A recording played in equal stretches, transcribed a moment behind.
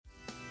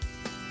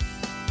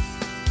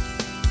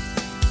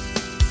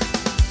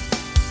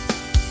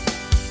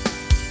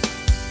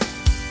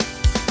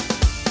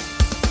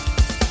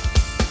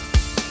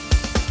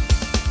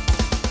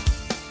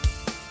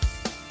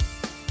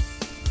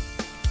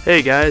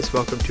Hey guys,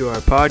 welcome to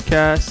our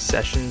podcast,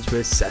 Sessions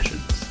with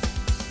Sessions.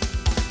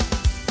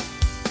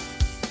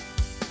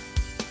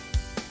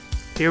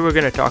 Here we're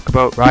going to talk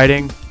about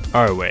riding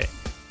our way.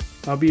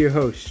 I'll be your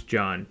host,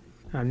 John.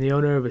 I'm the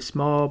owner of a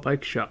small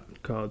bike shop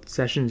called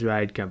Sessions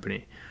Ride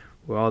Company.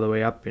 We're all the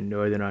way up in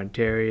Northern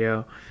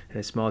Ontario in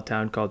a small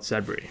town called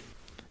Sudbury.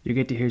 You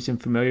get to hear some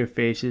familiar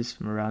faces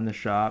from around the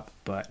shop,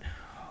 but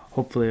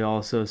hopefully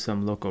also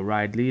some local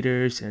ride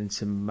leaders and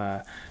some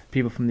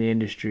people from the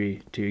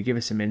industry to give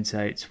us some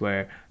insights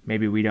where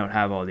maybe we don't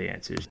have all the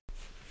answers.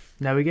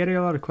 Now, we get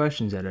a lot of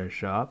questions at our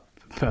shop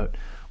about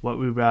what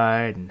we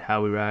ride and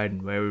how we ride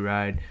and where we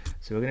ride.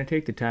 So we're going to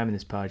take the time in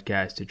this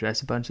podcast to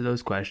address a bunch of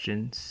those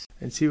questions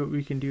and see what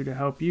we can do to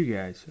help you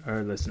guys,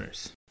 our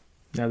listeners.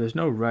 Now, there's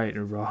no right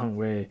or wrong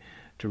way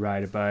to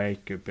ride a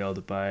bike or build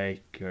a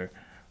bike or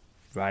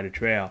ride a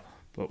trail.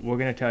 But we're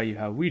going to tell you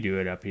how we do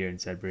it up here in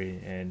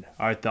Sudbury and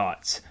our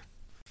thoughts.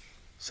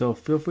 So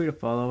feel free to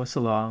follow us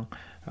along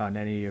on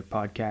any of your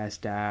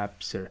podcast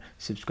apps or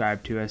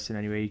subscribe to us in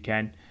any way you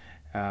can.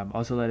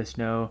 Also let us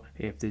know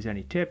if there's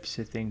any tips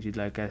or things you'd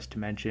like us to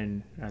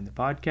mention on the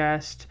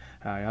podcast.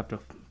 You have to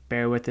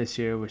bear with us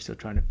here. We're still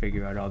trying to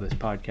figure out all this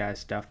podcast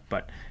stuff,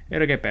 but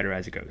it'll get better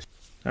as it goes.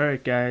 All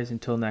right, guys,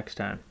 until next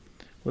time.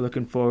 We're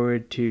looking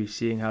forward to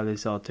seeing how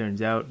this all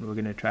turns out, and we're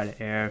going to try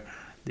to air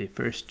the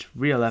first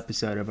real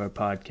episode of our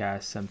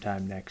podcast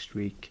sometime next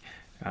week.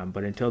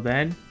 But until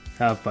then,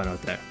 have fun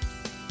out there.